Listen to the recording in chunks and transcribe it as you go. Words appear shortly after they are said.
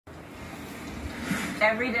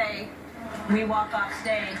Every day we walk off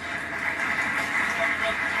stage.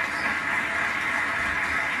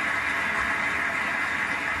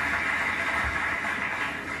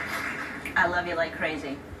 I love you like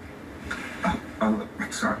crazy.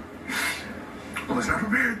 I'm sorry. Oh, it's not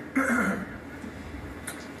prepared.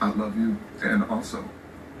 I love you, and also,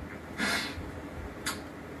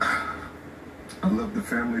 I love the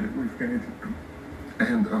family that we've gained.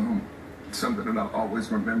 And something that I'll always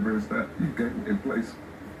remember is that you gave me a place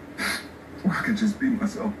where I could just be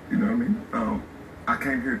myself, you know what I mean? I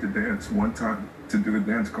came here to dance one time, to do a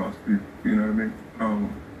dance class for you, you know what I mean?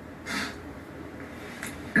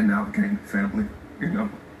 And now I became family, you know?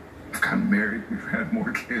 I've gotten married, we've had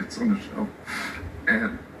more kids on the show.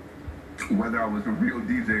 And whether I was a real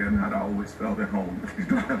DJ or not, I always felt at home, you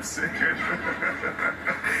know what I'm saying?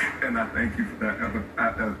 And I thank you for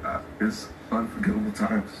that. It's unforgettable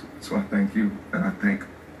times, so I thank you, and I thank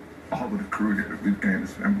all of the crew here that we've gained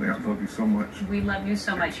as family. I love you so much. We love you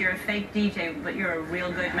so much. You're a fake DJ, but you're a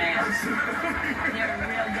real good man. You're a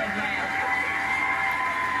real good man.